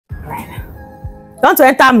Don't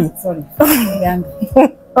enter me. Sorry.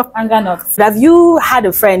 Anger not. Have you had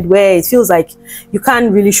a friend where it feels like you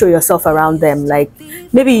can't really show yourself around them? Like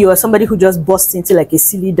maybe you are somebody who just busts into like a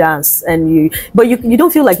silly dance and you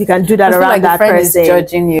don't feel like you can do that around like that friend person. Is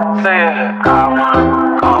judging you.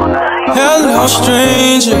 Hello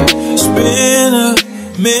stranger, it's been a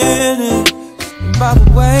minute. By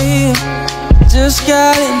the way, just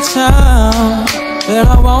got in town, but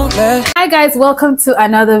I won't let. Hi guys, welcome to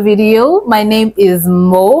another video. My name is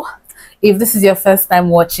Mo. If this is your first time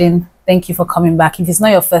watching, thank you for coming back. If it's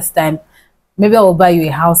not your first time, maybe I will buy you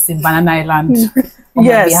a house in Banana Island on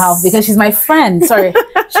my behalf, because she's my friend. Sorry,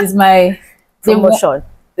 she's my promotion.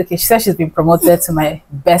 Okay, she said she's been promoted to my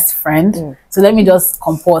best friend. So let me just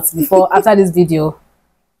comport after this video.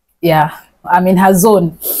 Yeah, I'm in her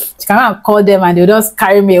zone. She can call them and they'll just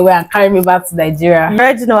carry me away and carry me back to Nigeria. I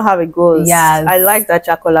already know how it goes. Yeah, I like that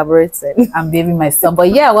you're collaborating. I'm babying myself. But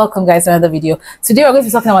yeah, welcome guys to another video. Today we're going to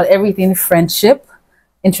be talking about everything friendship.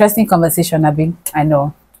 Interesting conversation, Abby. I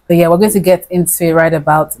know. But yeah, we're going to get into it right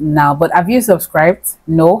about now. But have you subscribed?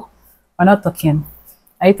 No, we're not talking.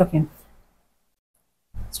 Are you talking?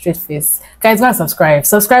 Straight face. Guys, go and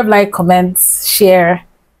subscribe, like, comment, share.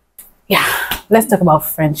 Yeah, let's talk about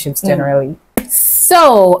friendships generally.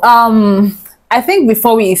 So I think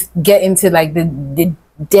before we get into like the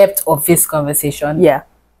depth of this conversation, yeah,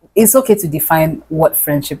 it's okay to define what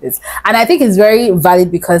friendship is. And I think it's very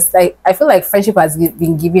valid because I feel like friendship has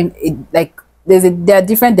been given like there are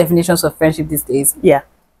different definitions of friendship these days. Yeah,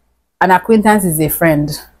 an acquaintance is a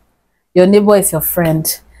friend, your neighbor is your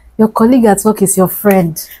friend, your colleague at work is your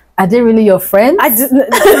friend. Are they really your friends?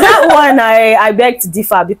 That one I beg to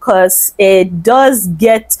differ, because it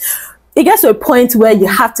gets to a point where you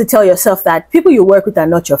have to tell yourself that people you work with are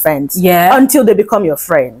not your friends. Yeah. Until they become your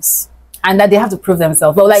friends. And that they have to prove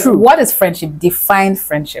themselves. But like, what is friendship? Define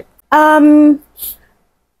friendship. That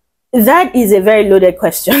is a very loaded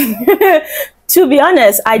question. To be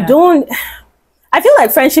honest, I feel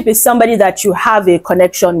like friendship is somebody that you have a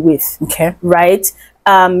connection with. Okay. Right?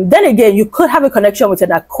 Then again, you could have a connection with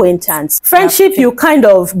an acquaintance. Friendship, you kind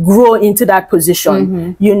of grow into that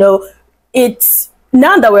position. You know, it's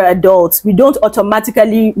now that we're adults, we don't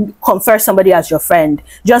automatically confer somebody as your friend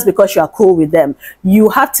just because you are cool with them. You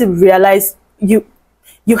have to realize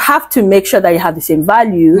you have to make sure that you have the same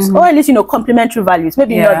values, or at least, you know, complementary values,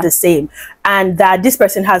 maybe not the same, and that this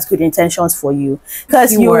person has good intentions for you,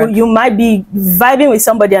 because you might be vibing with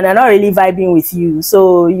somebody and they're not really vibing with you,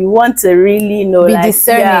 so you want to really know, be like,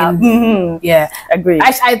 discerning. Yeah, agree.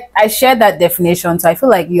 I share that definition. So I feel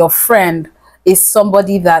like your friend is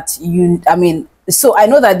somebody that so I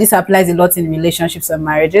know that this applies a lot in relationships and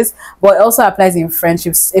marriages, but it also applies in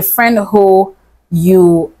friendships. A friend who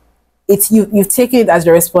you've taken it as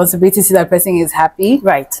your responsibility to see that person is happy,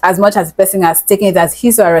 right? As much as the person has taken it as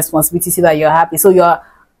his or her responsibility to see that you're happy. So you're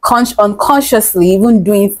unconsciously even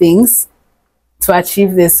doing things to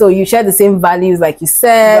achieve this. So you share the same values, like you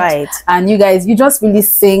said, right? And you just really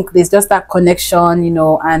think there's just that connection, you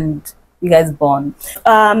know, and you guys bond.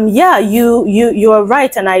 Yeah, you're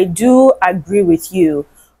right, and I do agree with you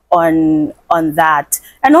on that.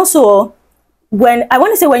 And also, when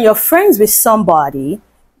you're friends with somebody,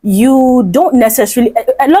 you don't necessarily,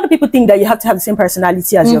 a lot of people think that you have to have the same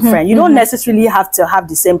personality as your friend. You don't necessarily have to have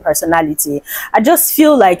the same personality. I just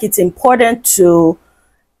feel like it's important to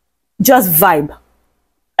just vibe.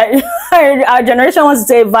 Our generation wants to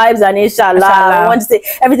say vibes and inshallah. I want to say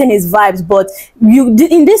everything is vibes, but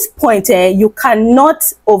in this point, you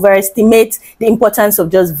cannot overestimate the importance of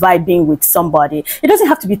just vibing with somebody. It doesn't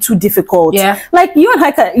have to be too difficult. Yeah, like you and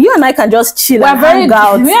I can just chill and hang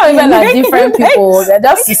out. We are even like different people.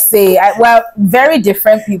 Just to say, we're very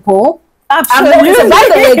different people. Absolutely. So by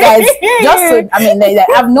the way, guys,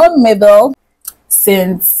 I've known Mabel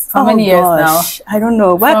since how many years now? I don't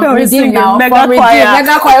know. Why can't we sing now? Mega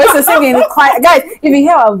choir. We're singing in choir. Guys, if you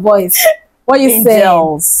hear our voice, what you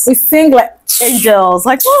angels. Sing? We sing like angels.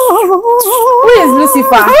 Like, who is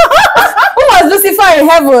Lucifer? Who was Lucifer in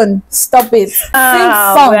heaven? Stop it. Sing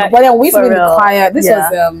song. But then we sing in the choir. This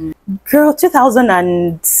was girl, 2000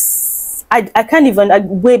 and I can't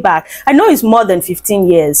even, way back. I know it's more than 15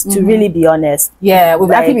 years, to really be honest. Yeah, we've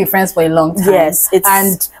actually been friends for a long time. Yes,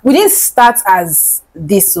 and we didn't start as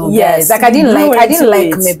this. So yes, like I didn't like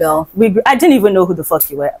Mabel. I didn't even know who the fuck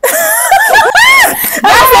you were. That's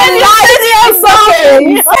a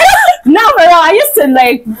lie. No, but I used to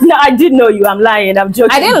like. No, I did know you. I'm lying. I'm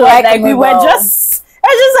joking. I didn't like we were just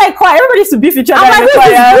just like quiet. Everybody used to beef each other. I'm like, who's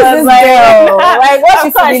this girl? Like, what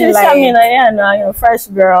of course, she she's like? coming, yeah, no, you're a fresh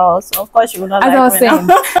girl, so of course you would not As like I was me saying,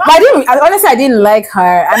 now. but honestly, I didn't like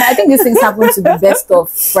her, and I think these things happen to the best of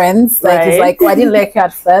friends. Like, it's like, oh, I didn't like her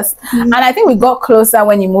at first, and I think we got closer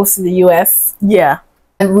when you moved to the US. Yeah,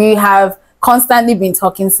 and we have constantly been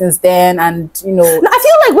talking since then, and you know, I feel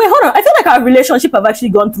like, wait, hold on, I feel like our relationship have actually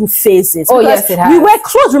gone through phases. Oh yes, it has. We were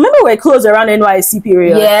close. Remember, we were close around NYC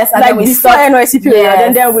period. Yes, and like then we before stopped, NYC period, yes.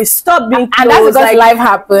 and then we stopped being close. and that's because like, life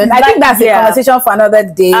happened. I think that's a conversation for another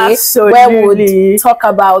day. Absolutely. Where we would talk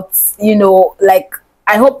about, you know, like,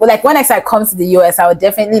 I hope, like, when next I come to the US, I would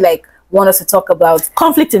definitely like want us to talk about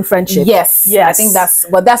conflict in friendship. Yes, I think that's,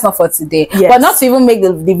 but that's not for today. Yes. But not to even make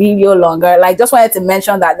the video longer, like, just wanted to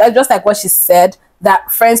mention that just like what she said,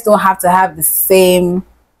 that friends don't have to have the same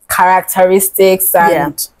characteristics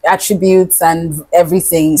and attributes and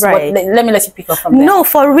everything. So right. Let me let you pick up from there. No,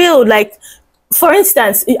 for real. Like, for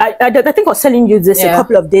instance, I think I was telling you this a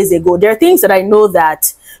couple of days ago. There are things that I know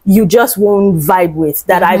that you just won't vibe with,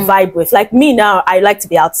 that I vibe with. Like me now, I like to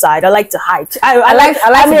be outside. I like to hike.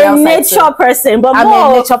 I'm a nature person, but I'm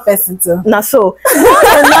a nature person too. Nah, so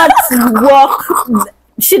not walk.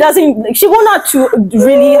 She will not to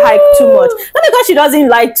really hike too much. Not because she doesn't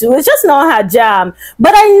like to. It's just not her jam.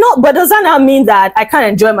 But I know. But does that not mean that I can't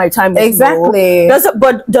enjoy my time with exactly?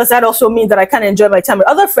 Does that also mean that I can't enjoy my time with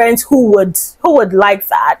other friends who would like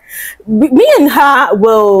that? Me and her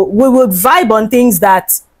we would vibe on things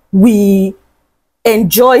that we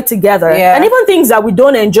enjoy together, and even things that we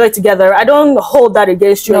don't enjoy together. I don't hold that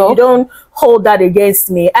against you. You don't hold that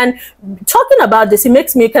against me. And talking about this, it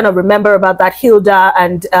makes me kind of remember about that Hilda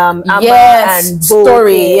and Amma and Bo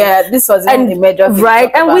story. thing. Yeah, this was a major thing,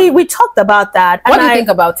 right? And we talked about that. What do you think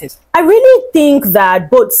about it? I really think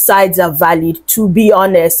that both sides are valid. To be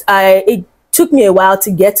honest, it took me a while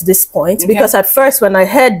to get to this point, because at first when I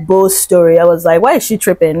heard Bo's story, I was like, why is she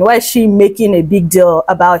tripping? Why is she making a big deal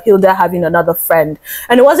about Hilda having another friend?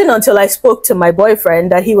 And it wasn't until I spoke to my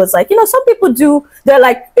boyfriend that he was like, you know, some people they're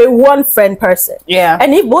like a one friend person. Yeah.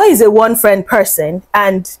 And if Bo is a one friend person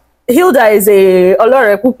and Hilda is a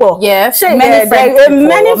Olore Pupo. Yeah, many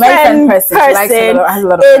friend person.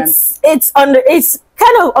 It's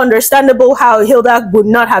kind of understandable how Hilda would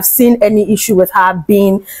not have seen any issue with her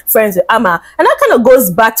being friends with Amma. And that kind of goes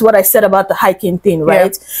back to what I said about the hiking thing,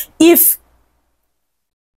 right? Yeah. If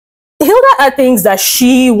Hilda had things that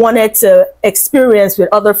she wanted to experience with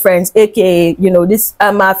other friends, aka, you know, this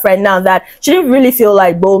Amma friend now that she didn't really feel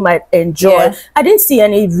like Bo might enjoy. Yeah. I didn't see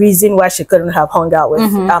any reason why she couldn't have hung out with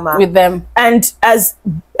Amma. With them. And as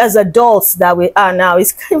adults that we are now,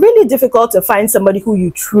 it's really difficult to find somebody who you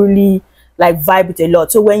truly like vibe with a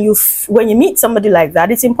lot. So when you meet somebody like that,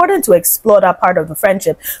 it's important to explore that part of the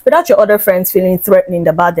friendship without your other friends feeling threatened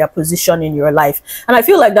about their position in your life. And I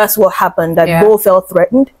feel like that's what happened, that Bo felt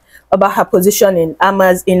threatened about her position in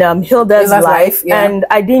Hilda's life, and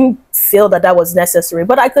I didn't feel that was necessary,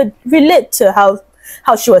 but I could relate to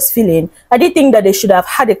how she was feeling. I did think that they should have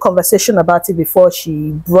had a conversation about it before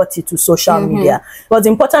she brought it to social media. It was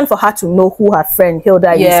important for her to know who her friend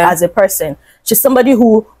Hilda is as a person. She's somebody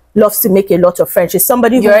who loves to make a lot of friends. She's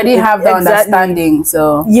somebody who already have the understanding.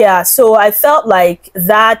 So yeah, so I felt like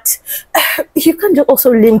that you can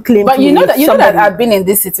also link but you know that I've been in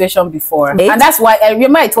this situation before, and that's why I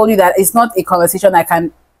remember I told you that it's not a conversation I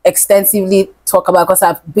can extensively talk about because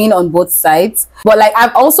I've been on both sides. But like,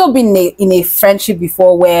 I've also been in a friendship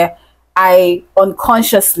before where I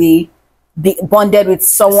unconsciously bonded with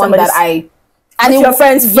someone that I and your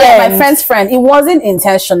friend's friend. My friend's friend. It wasn't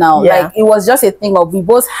intentional. Like, it was just a thing of we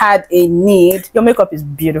both had a need. Your makeup is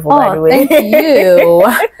beautiful, by the way. Thank you.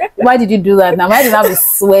 Why did you do that now? Why did I be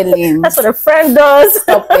swelling? That's what a friend does.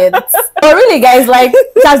 Stop it. But really, guys, like,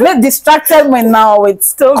 it has been distracted me now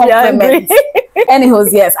with compliments.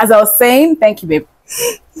 Anyways, yes, as I was saying, thank you, babe.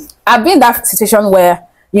 I've been in that situation where,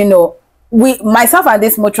 you know, myself and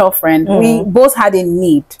this mutual friend, we both had a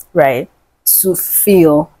need, right, to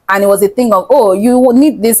feel. And it was a thing of, oh, you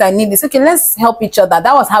need this, I need this. Okay, let's help each other.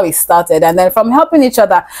 That was how it started. And then from helping each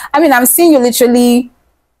other, I mean, I'm seeing you literally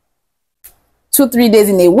 2-3 days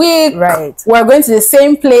in a week. Right. We're going to the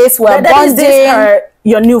same place. We're bonding.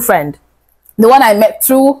 Your new friend. The one I met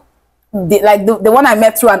through, the one I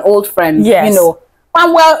met through an old friend. Yes. You know.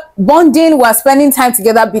 And we're bonding, we're spending time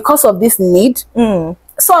together because of this need.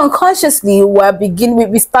 So unconsciously,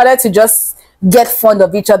 we started to just get fond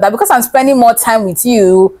of each other because I'm spending more time with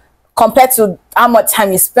you compared to how much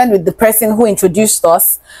time you spend with the person who introduced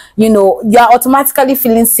us. You know, you're automatically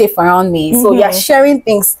feeling safe around me. So you're sharing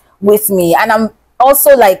things with me, and I'm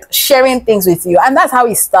also like sharing things with you, and that's how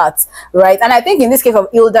it starts, right? And I think in this case of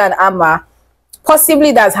Hilda and Amma,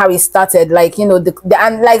 possibly that's how it started. Like, you know,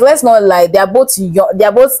 and like, let's not lie, they're both young,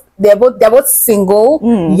 they're both single,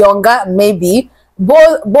 younger, maybe.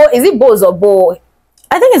 Bo, is it Bo's or Bo?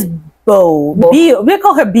 I think it's Bo. We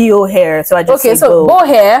call her Bo hair, so I just okay. Say So Bo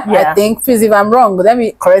hair, yeah. I think. Please, if I'm wrong, let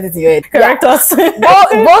me correct it in your head. Correct us.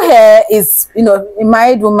 Bo hair is, you know, a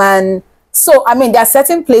married woman. So I mean, there are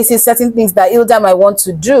certain places, certain things that Hilda might want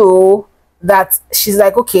to do that she's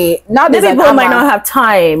like, okay, now there's maybe Bo might not have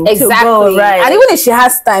time. Exactly. To go, right. And even if she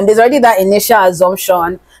has time, there's already that initial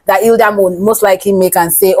assumption that Hilda will most likely make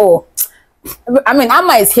and say, oh, I mean,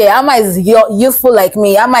 Amma is here. Amma is youthful like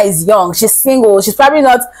me. Amma is young. She's single. She's probably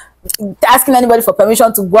not asking anybody for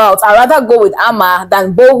permission to go out. I'd rather go with Amma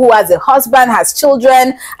than Bo, who has a husband, has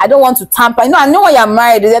children. I don't want to tamper. You know, I know when you're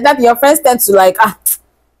married, that your friends tend to like,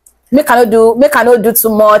 make I not do too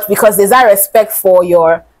much, because there's that respect for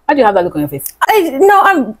your. How do you have that look on your face?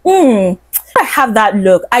 I have that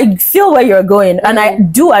look. I feel where you're going, and I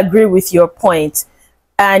do agree with your point.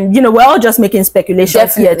 And you know, we're all just making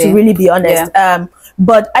speculations here, to really be honest. Yeah.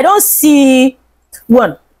 But I don't see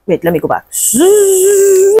one. Wait, let me go back.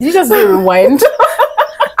 Did you just rewind?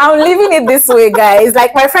 I'm leaving it this way, guys.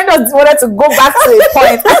 Like, my friend just wanted to go back to a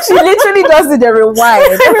point, and she literally just did a rewind.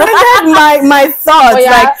 my thoughts. Oh,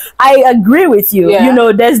 yeah. Like, I agree with you. Yeah. You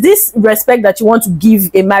know, there's this respect that you want to give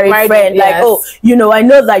a married friend. Yes. Like, oh, you know, I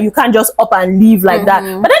know that you can't just up and leave like that.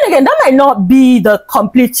 But then again, that might not be the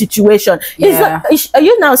complete situation. Yeah. Are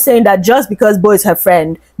you now saying that just because Bo is her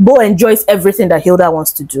friend, Bo enjoys everything that Hilda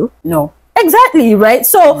wants to do? No. Exactly, right?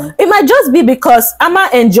 So it might just be because Amma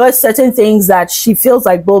enjoys certain things that she feels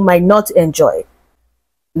like Bo might not enjoy.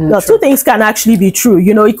 No, two things can actually be true.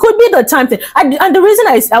 You know, it could be the time thing. And the reason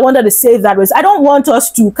I wanted to say that was I don't want us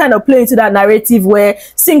to kind of play into that narrative where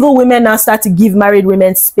single women now start to give married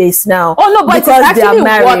women space now. Oh no, but because they are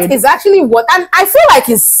married. It's actually what, and I feel like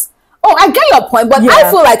it's. Oh, I get your point, but I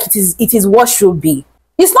feel like it is what should be.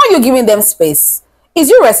 It's not you giving them space. It's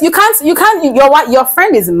you rest. You can't. Your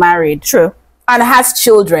friend is married, true, and has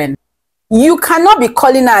children. You cannot be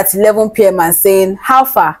calling her at 11 p.m. and saying, how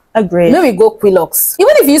far? Agreed. Maybe go Quilocks.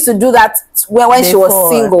 Even if you used to do that when she was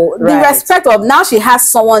single, the respect of now she has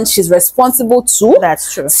someone she's responsible to.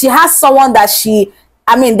 That's true. She has someone that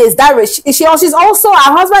there's that, she's also,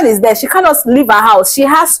 her husband is there. She cannot leave her house. She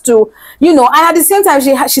has to, you know, and at the same time,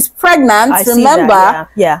 she's pregnant, remember? That,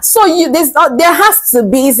 yeah. So there has to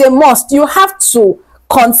be, it's a must. You have to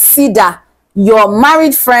consider your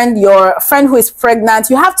married friend, your friend who is pregnant.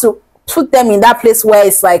 You have to put them in that place where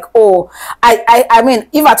it's like, oh, I mean,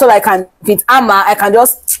 if at all I can, with Amma, I can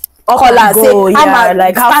just call her and say, Amma,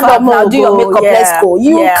 like, stand up now, do your makeup, let's go.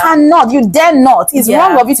 You cannot, you dare not. It's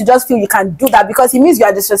wrong of you to just feel you can do that, because it means you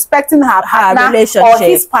are disrespecting her partner relationship or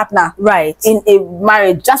his partner, right, in a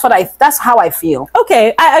marriage. That's how I feel.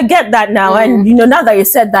 Okay, I get that now. And you know, now that you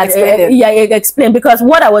said that, explain, because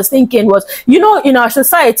what I was thinking was, you know, in our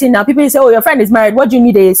society now, people say, oh, your friend is married, what do you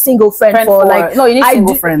need a single friend for? Like, no, you need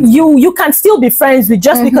single friends. You can still be friends with,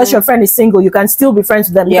 just because your friend is single, you can still be friends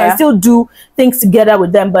with them. You can still do things together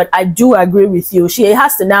with them. But I do agree with you. She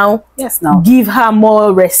has to now give her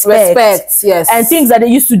more respect. And things that they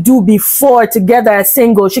used to do before together as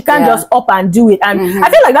single, she can't just up and do it. And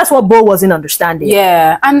I feel like that's what Bo wasn't understanding.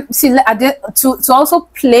 Yeah. And see, to also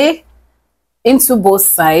play into both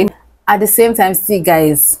sides at the same time, see,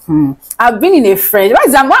 guys, I've been in a friend.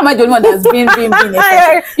 Why am I the only one that's been in a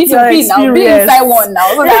friend? Be inside one now,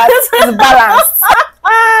 so that it's balanced.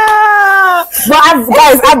 But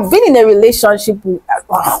I've been in a relationship with,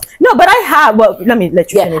 no, but I have, well, let me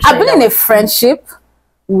let you finish. I've been in a friendship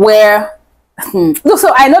where no,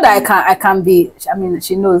 so I know that I can be, I mean,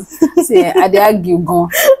 she knows. See, I dey argue gone.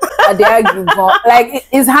 Like,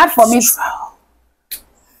 it's hard for me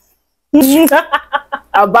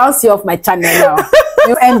I'll bounce you off my channel now.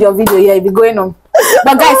 You end your video here, you'll be going on.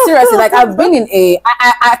 But guys, seriously, like, I've been in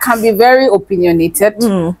I can be very opinionated.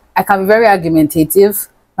 I can be very argumentative.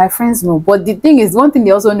 My friends know. But the thing is, one thing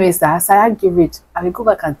they also know is that as I argue it, I will go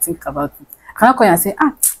back and think about it. I cannot call you and say,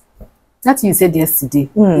 that thing you said yesterday,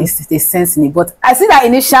 they sense in it. But I see that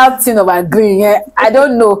initial thing of agreeing. I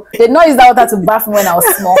don't know. They know it's that water to bath me when I was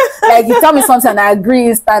small. Like, you tell me something and I agree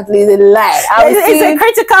instantly. They lie. It's a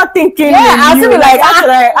critical thinking. Yeah, I'll still be like,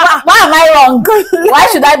 why am I wrong? Why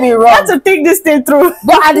should I be wrong? I have to think this thing through.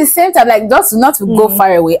 But at the same time, like, just not to go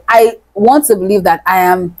far away, I want to believe that I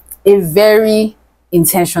am a very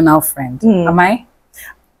intentional friend. Am I?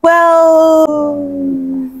 Well...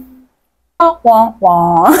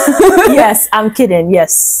 Yes, I'm kidding.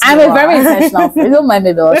 Yes, I'm a very intentional friend. You don't mind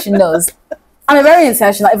me, though. She knows. I'm a very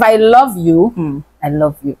intentional. If I love you, I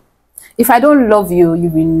love you. If I don't love you, you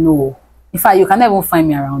will know. In fact, you can never even find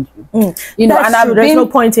me around you. You know, That's true. There's no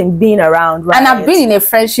point in being around, right? And I've been in a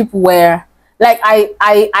friendship where, like,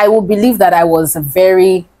 I will believe that I was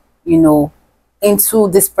very, you know, into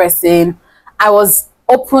this person. I was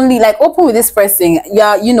open with this person.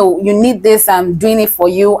 Yeah, you know, you need this, I'm doing it for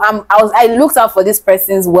you. I looked out for this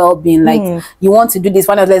person's well-being. Like, you want to do this,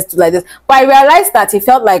 let's do like this. But I realized that it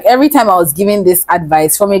felt like every time I was giving this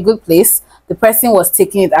advice from a good place, the person was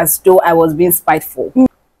taking it as though I was being spiteful.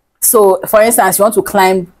 So, for instance, you want to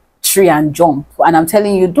climb tree and jump, and I'm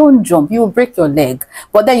telling you, don't jump, you will break your leg.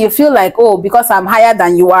 But then you feel like, oh, because I'm higher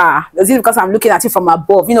than you are, is it because I'm looking at you from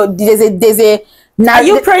above? You know, there's a now, are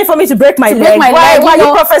you praying for me to break my leg? Why are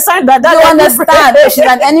you prophesying that? You understand? Oh, she's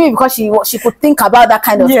an enemy because she could think about that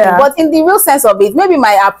kind of thing. But in the real sense of it, maybe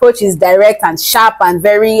my approach is direct and sharp and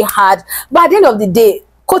very hard. But at the end of the day,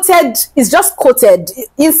 coated is just coated.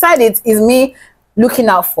 Inside it is me looking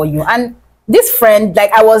out for you. And this friend,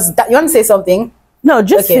 like you want to say something? No,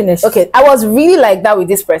 just finish. Okay, I was really like that with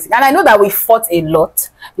this person, and I know that we fought a lot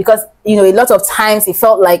because, you know, a lot of times it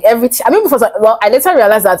felt like everything. I mean, I later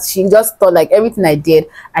realized that she just thought like everything I did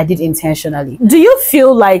intentionally. Do you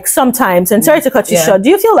feel like sometimes, and sorry to cut you short, do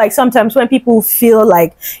you feel like sometimes when people feel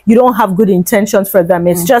like you don't have good intentions for them,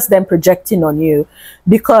 it's just them projecting on you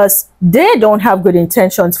because they don't have good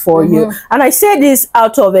intentions for you? And I say this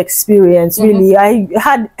out of experience, really. I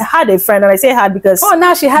had a friend, and I say had because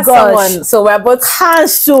now she has someone, so we're both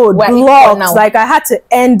cancelled, blocked. Like, I had to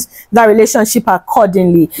end that relationship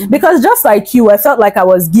accordingly because just like you, I felt like I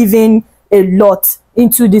was giving a lot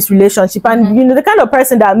into this relationship. And you know, the kind of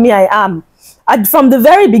person that I am, from the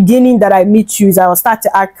very beginning that I meet you, I will start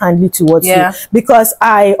to act kindly towards you because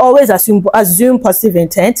I always assume positive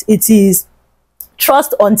intent. It is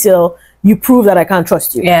trust until you prove that I can't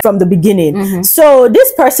trust you from the beginning. So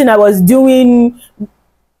this person I was doing,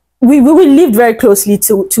 we lived very closely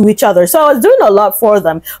to each other, so I was doing a lot for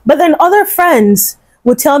them. But then other friends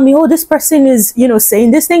would tell me, oh, this person is, you know, saying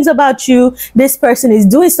these things about you, this person is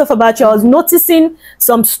doing stuff about you. I was noticing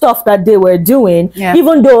some stuff that they were doing,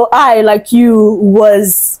 even though I, like you,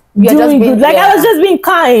 was doing good. Like, I was just being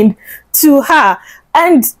kind to her.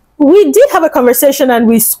 And we did have a conversation and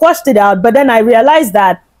we squashed it out, but then I realized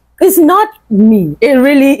that it's not me, it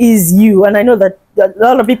really is you. And I know that a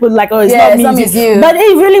lot of people like, oh, it's not me, it's you. But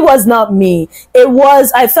it really was not me. It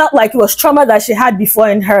was, I felt like it was trauma that she had before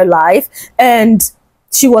in her life, and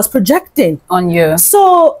she was projecting on you.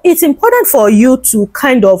 So it's important for you to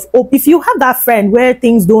kind of, if you have that friend where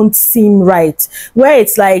things don't seem right, where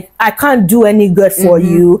it's like, I can't do any good for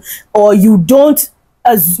you, or you don't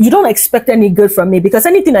expect any good from me, because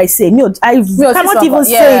anything I say, I cannot even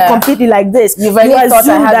say it completely like this. You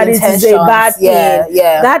assume that it is a bad thing.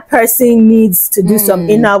 That person needs to do some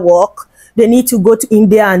inner work. They need to go to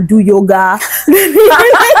India and do yoga. They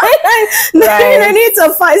need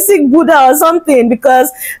to find sick Buddha or something, because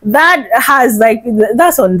that has, like,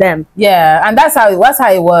 that's on them. Yeah, and that's how it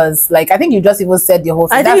was. Like, I think you just even said the whole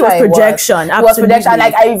thing. I think it was projection. It was projection.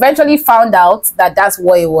 Like, I eventually found out that that's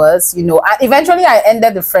what it was, you know. And eventually I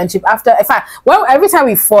ended the friendship after, in fact, every time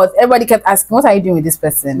we fought, everybody kept asking, what are you doing with this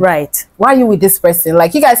person? Right. Why are you with this person?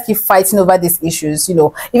 Like, you guys keep fighting over these issues, you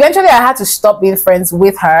know. Eventually I had to stop being friends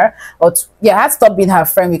with her, I had to stop being her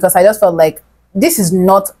friend, because I just felt like this is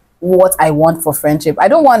not what I want for friendship. I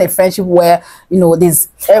don't want a friendship where, you know, there's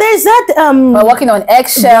that we're walking on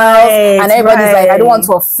eggshells, and everybody's like, I don't want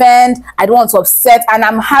to offend, I don't want to upset, and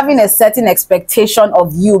I'm having a certain expectation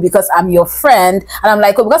of you because I'm your friend, and I'm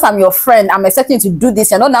like, oh, because I'm your friend, I'm expecting you to do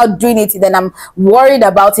this, you're not now doing it, then I'm worried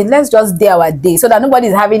about it. Let's just day our day, so that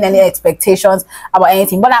nobody's having any expectations about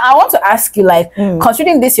anything. But I want to ask you, like,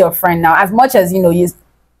 considering this your friend now, as much as, you know,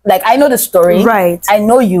 like, I know the story, right? I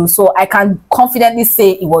know you, so I can confidently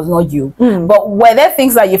say it was not you. But were there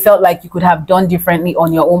things that you felt like you could have done differently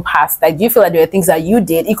on your own past? Like, do you feel like there were things that you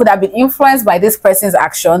did? It could have been influenced by this person's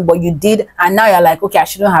action, but you did, and now you're like, okay, I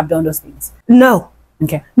shouldn't have done those things. No.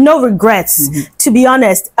 Okay. No regrets, to be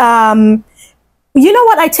honest. You know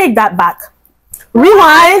what? I take that back.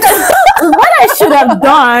 Rewind. What I should have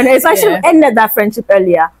done is I should have ended that friendship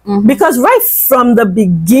earlier. Because right from the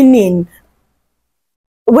beginning,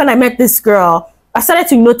 when I met this girl, I started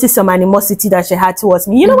to notice some animosity that she had towards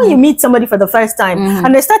me. You know, when you meet somebody for the first time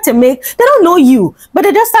and they start to they don't know you, but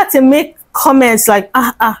they just start to make comments like,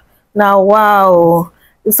 now, wow,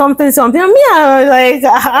 something. And me,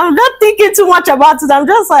 I'm not thinking too much about it. I'm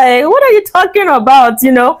just like, what are you talking about?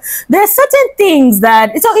 You know, there are certain things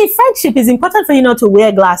that, so in friendship, it's important for you not to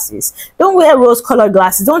wear glasses. Don't wear rose-colored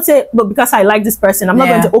glasses. Don't say, but because I like this person, I'm not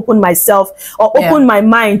going to open myself or open my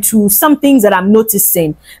mind to some things that I'm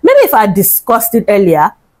noticing. Maybe if I discussed it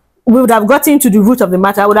earlier, we would have gotten to the root of the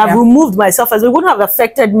matter. I would have removed myself, as it wouldn't have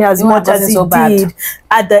affected me as much as it did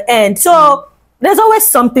at the end. So there's always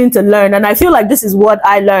something to learn, and I feel like this is what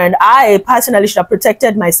I learned. I personally should have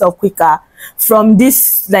protected myself quicker from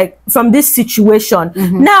this, from this situation.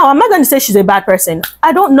 Now, I'm not going to say she's a bad person.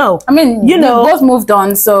 I don't know. I mean, you know, both moved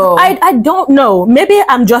on, so I don't know. Maybe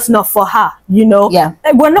I'm just not for her. You know,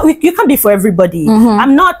 we're not. You can't be for everybody.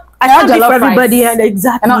 I'm not. I can't be for everybody, and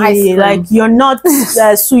exactly like you're not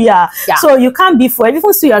suya, so you can't be for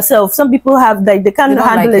even to yourself. Some people have they can't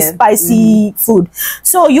handle a spicy food,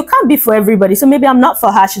 so you can't be for everybody. So maybe I'm not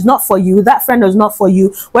for her, she's not for you, that friend is not for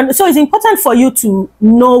you. So it's important for you to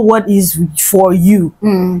know what is for you.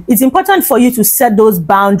 It's important for you to set those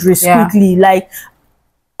boundaries quickly, like.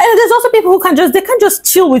 And there's also people who can just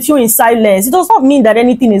chill with you in silence. It does not mean that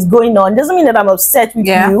anything is going on. It doesn't mean that I'm upset with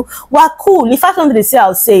you. We're cool. If I have something to say,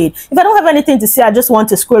 I'll say it. If I don't have anything to say, I just want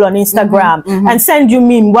to scroll on Instagram and send you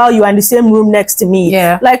meme while you're in the same room next to me.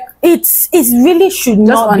 Like it really should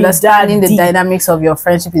not be that deep. Just understanding the dynamics of your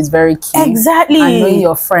friendship is very key. Exactly. And knowing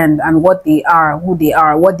your friend and what they are, who they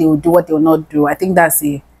are, what they will do, what they will not do. I think that's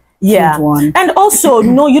a one. And also,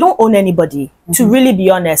 no, you don't own anybody, to really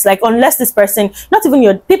be honest. Like, unless this person, not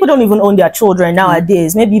even people don't even own their children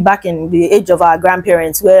nowadays. Maybe back in the age of our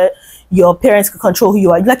grandparents, where your parents could control who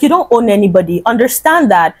you are. Like, you don't own anybody.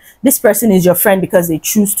 Understand that this person is your friend because they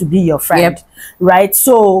choose to be your friend, right?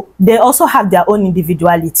 So they also have their own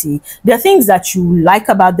individuality. There are things that you like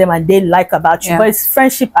about them and they like about you, but it's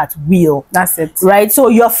friendship at will. That's it. Right? So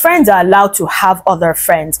your friends are allowed to have other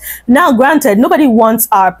friends. Now, granted, nobody wants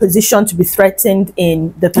our position to be threatened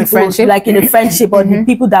in the people, like in the friendship or the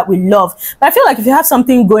people that we love. But I feel like if you have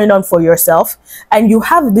something going on for yourself and you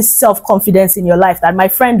have this self-confidence in your life that my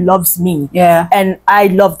friend loves me and I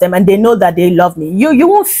love them and they know that they love me, you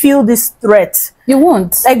won't feel this threat. You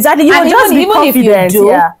won't. Exactly. You will just be confident.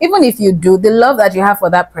 Even if you do, the love that you have for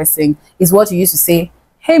that person is what you used to say,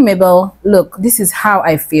 hey Mabel, look, this is how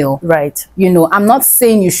I feel. Right. You know, I'm not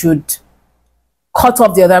saying you should cut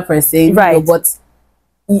off the other person, right? You know, but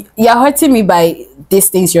you're hurting me by these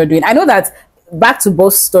things you're doing. I know that, back to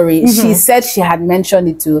Bo's story, she said she had mentioned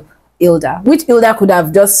it to Hilda, which Hilda could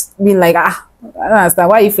have just been like, I don't understand,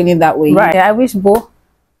 why are you feeling that way? Right. Yeah, I wish Bo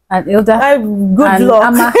and Hilda good luck.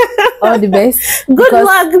 Amma, all the best. Good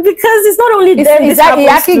luck, because it's not only them. It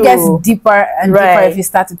actually gets deeper and deeper if you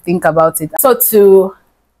start to think about it. So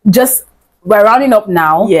we're rounding up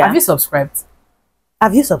now. Have you subscribed?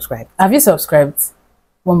 Have you subscribed? Have you subscribed?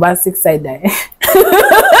 Bombastic side eye.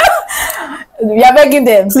 We are begging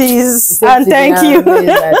them, please, and thank you.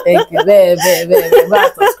 Thank you. Very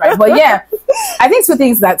subscribe. But yeah, I think two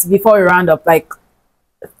things that before we round up, like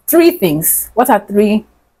 3 things. What are 3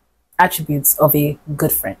 attributes of a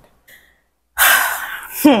good friend?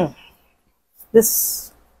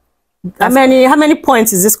 This how many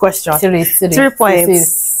points is this question? 3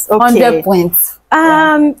 points. Okay. 100 points.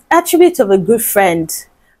 Attributes of a good friend.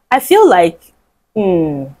 I feel like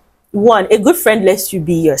 1, a good friend lets you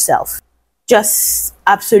be yourself. Just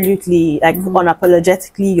absolutely, like,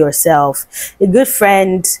 unapologetically yourself. A good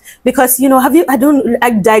friend, because, you know, I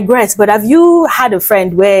digress, but have you had a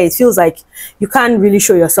friend where it feels like you can't really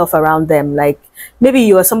show yourself around them? Like, maybe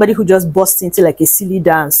you are somebody who just busts into like a silly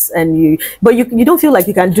dance and you don't feel like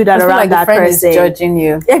you can do that around like that person. Is judging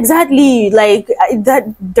you. Exactly. Like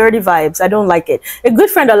that dirty vibes. I don't like it. A good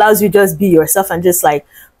friend allows you just be yourself, and just like,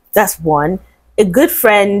 that's 1. A good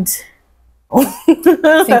friend,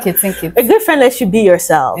 think it. A good friend lets you be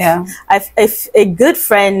yourself. Yeah. If a good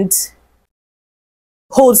friend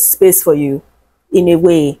holds space for you in a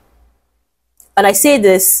way, and I say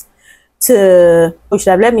this to, should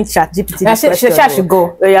have let me chat GPT. I should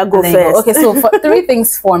go. Yeah, go first. Okay, so for 3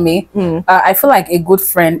 things for me, I feel like a good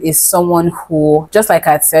friend is someone who, just like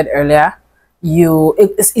I said earlier,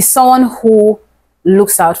 is someone who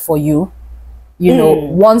looks out for you. You know,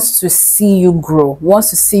 wants to see you grow, wants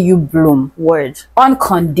to see you bloom.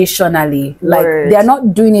 Unconditionally. Like, they're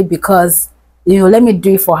not doing it because, you know, let me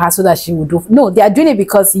do it for her so that she will do. No, they are doing it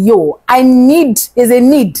because, there's a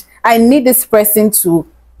need. I need this person to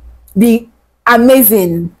be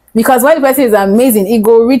amazing. Because when the person is amazing, it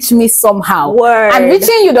will reach me somehow. And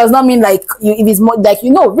reaching you does not mean like, if it's more like, you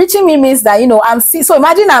know, reaching me means that, you know, so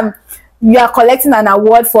imagine you are collecting an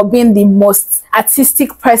award for being the most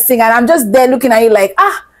artistic person, and I'm just there looking at you like,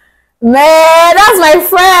 man, that's my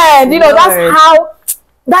friend. You know, that's how,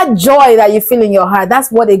 that joy that you feel in your heart,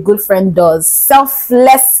 that's what a good friend does.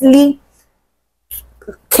 Selflessly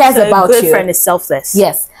cares about you. A good friend is selfless.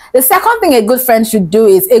 Yes. The second thing a good friend should do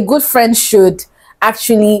is, a good friend should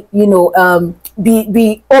actually, you know,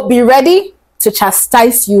 be ready to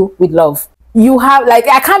chastise you with love. you have, like,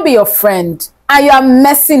 I can't be your friend and you are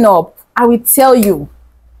messing up, I will tell you,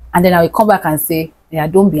 and then I will come back and say, yeah,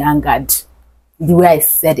 don't be angered the way I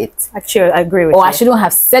said it. Actually, I agree with or you. I shouldn't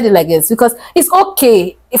have said it like this, because it's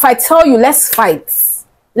okay if I tell you, let's fight,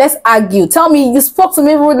 let's argue, tell me you spoke to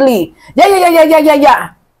me rudely,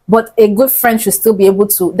 yeah, but a good friend should still be able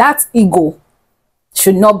to, that ego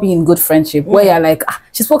should not be in good friendship where you're like,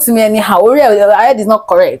 she spoke to me anyhow, I heard is not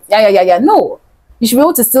correct, yeah. No, you should be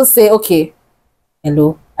able to still say, okay,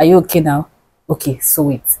 hello, are you okay now? Okay, so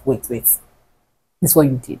wait, this is what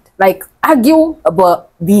you did. Like, argue, but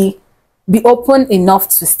be open enough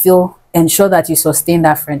to still ensure that you sustain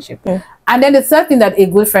that friendship. And then the third thing that a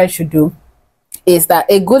good friend should do is that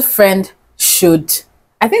a good friend should,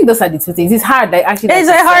 I think those are the two things. It's hard, like, actually, it's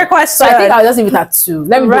a hard question. So I think I'll just leave it at 2.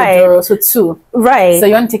 Let me do so 2. Right. So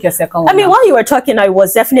you want to take your second one? I mean, while you were talking, I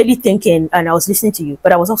was definitely thinking, and I was listening to you,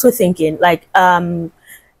 but I was also thinking, like,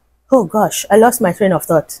 oh gosh, I lost my train of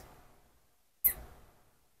thought.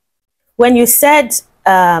 When you said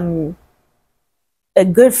a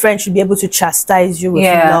good friend should be able to chastise you with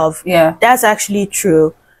love, that's actually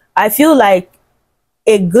true. I feel like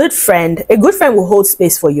a good friend will hold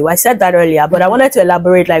space for you. I said that earlier, but I wanted to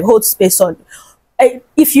elaborate, like, hold space on.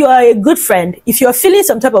 If you are a good friend, if you're feeling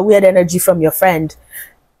some type of weird energy from your friend,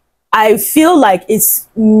 I feel like it's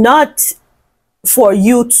not for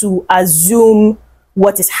you to assume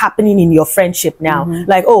what is happening in your friendship now.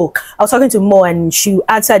 Like, oh, I was talking to Mo and she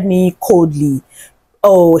answered me coldly.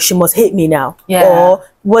 Oh, she must hate me now. Or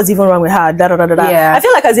what's even wrong with her? I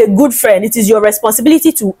feel like as a good friend, it is your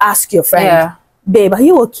responsibility to ask your friend, babe, are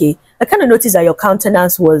you okay? I kind of noticed that your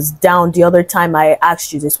countenance was down the other time I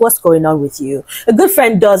asked you this. What's going on with you? A good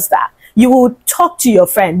friend does that. You will talk to your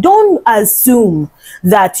friend. Don't assume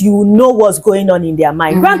that you know what's going on in their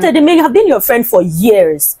mind. Granted, they may have been your friend for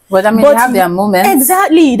years. But I mean, they have their moments.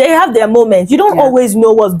 Exactly. They have their moments. You don't always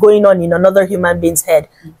know what's going on in another human being's head.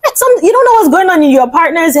 You don't know what's going on in your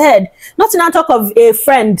partner's head. Not to not talk of a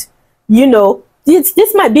friend, you know.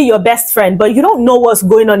 This might be your best friend, but you don't know what's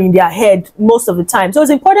going on in their head most of the time. So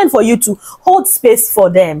it's important for you to hold space for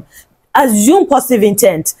them. Assume positive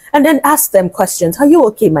intent and then ask them questions. Are you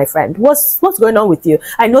okay, my friend? What's going on with you?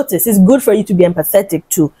 I notice it's good for you to be empathetic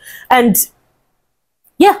too. And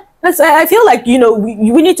yeah, I feel like, you know,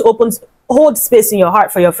 we need to hold space in your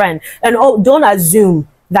heart for your friend, and don't assume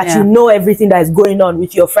that you know everything that is going on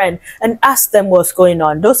with your friend, and ask them what's going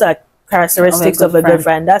on. Those are characteristics of a good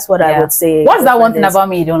friend. That's what I would say. What's that one thing about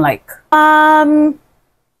me you don't like?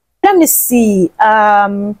 Let me see.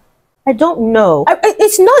 I don't know.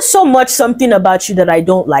 It's not so much something about you that I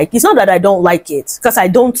don't like. It's not that I don't like it, because I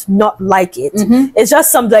don't not like it. It's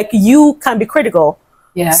just something like you can be critical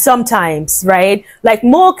sometimes, right? Like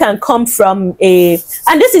Mo can come from and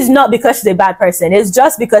this is not because she's a bad person. It's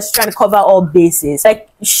just because she's trying to cover all bases. Like,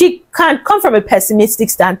 she can come from a pessimistic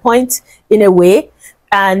standpoint in a way.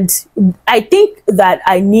 And I think that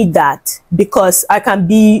I need that, because I can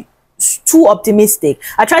be too optimistic.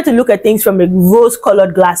 I try to look at things from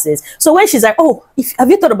rose-colored glasses. So when she's like, oh, have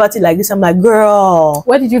you thought about it like this? I'm like, girl,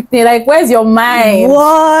 what did you think? Like, where's your mind?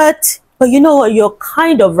 What? But you know what? You're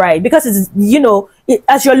kind of right, because it's, you know,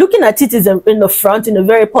 as you're looking at it in the front in a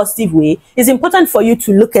very positive way, it's important for you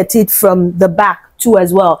to look at it from the back too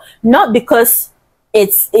as well. Not because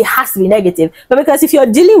it has to be negative, but because if you're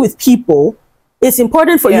dealing with people, it's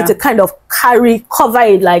important for you to kind of cover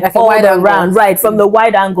it like all around, right, from the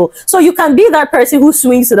wide angle. So you can be that person who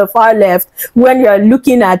swings to the far left when you're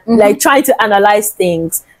looking at, like, trying to analyze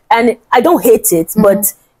things. And I don't hate it,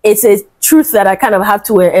 but it's a truth that I kind of have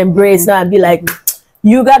to embrace now and be like,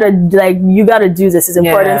 you gotta do this. It's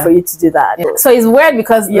important for you to do that. So it's weird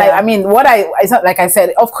because like, I mean, it's not like I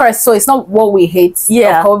said, of course, so it's not what we hate,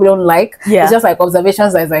 what we don't like. It's just like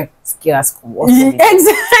observations that is like, exactly.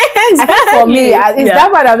 For me, it's that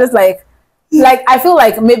part. I'm just like I feel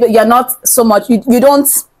like maybe you're not so much, you don't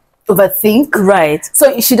overthink, right?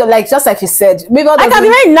 So you should, like, just like you said, maybe I can be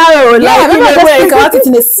very narrow, maybe I just think about it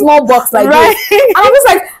in a small box like this, and I'm just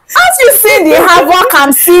like, as you see the havoc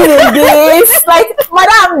I'm seeing in this, like,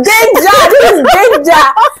 madam, danger, this is danger.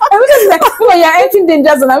 And because like, when you're entering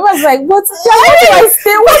danger zone, I was like, what do I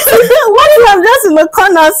say? What if I'm just in the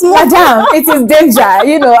corner, madam? It is danger,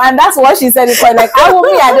 you know. And that's what she said. It's like,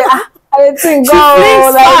 I think, go,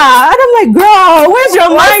 like, and I'm like, girl, where's your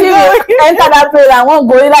mind going? Enter that place and one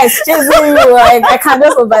gorilla is chasing you. Like, I can't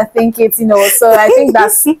just overthink it, you know. So I think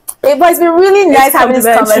that's it. But it's been really nice having this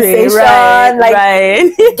conversation,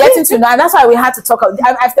 getting to know. And that's why we had to talk.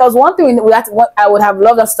 If there was one thing I would have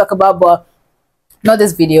loved us to talk about, but not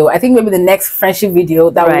this video. I think maybe the next friendship video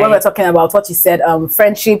that when we're talking about what you said,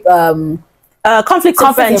 friendship, conflict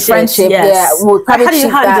in friendship. Yes. Yeah, we'll probably how do you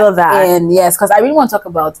handle that? And yes, because I really want to talk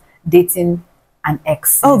about dating an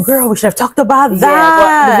ex. Oh girl, we should have talked about that. Yeah,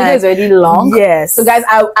 but the video is already long. Yes. So guys,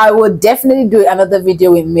 I will definitely do another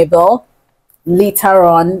video with Mabel later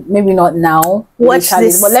on. Maybe not now. Watch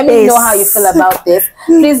this, but let me know how you feel about this.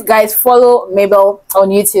 Please, guys, follow Mabel on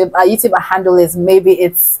YouTube. Our YouTube handle is maybe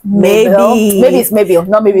it's Mabel. Maybe it's Mabel.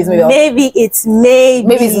 Not maybe it's Mabel. Maybe it's maybe.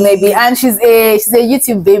 Maybe it's maybe. And she's a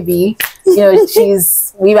YouTube baby. You know,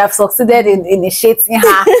 we have succeeded in initiating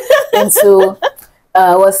her into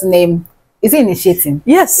what's the name? Is it initiating?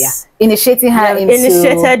 Yes. Yeah. Initiating her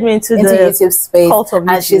into the YouTube space. Cult of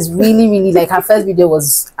YouTube. And she's really like, her first video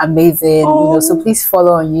was amazing. Oh. You know, so please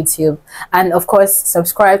follow on YouTube. And of course,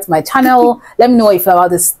 subscribe to my channel. Let me know what you feel about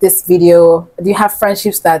this video. Do you have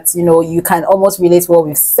friendships that, you know, you can almost relate to what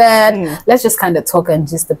we've said? Let's just kind of talk and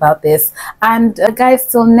gist about this. And guys,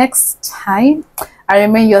 till next time, I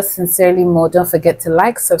remain yours sincerely, Mo. Don't forget to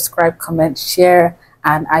like, subscribe, comment, share.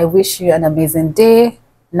 And I wish you an amazing day,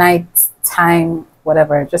 night, time,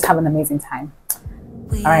 whatever. Just have an amazing time.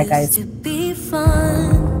 All right, guys.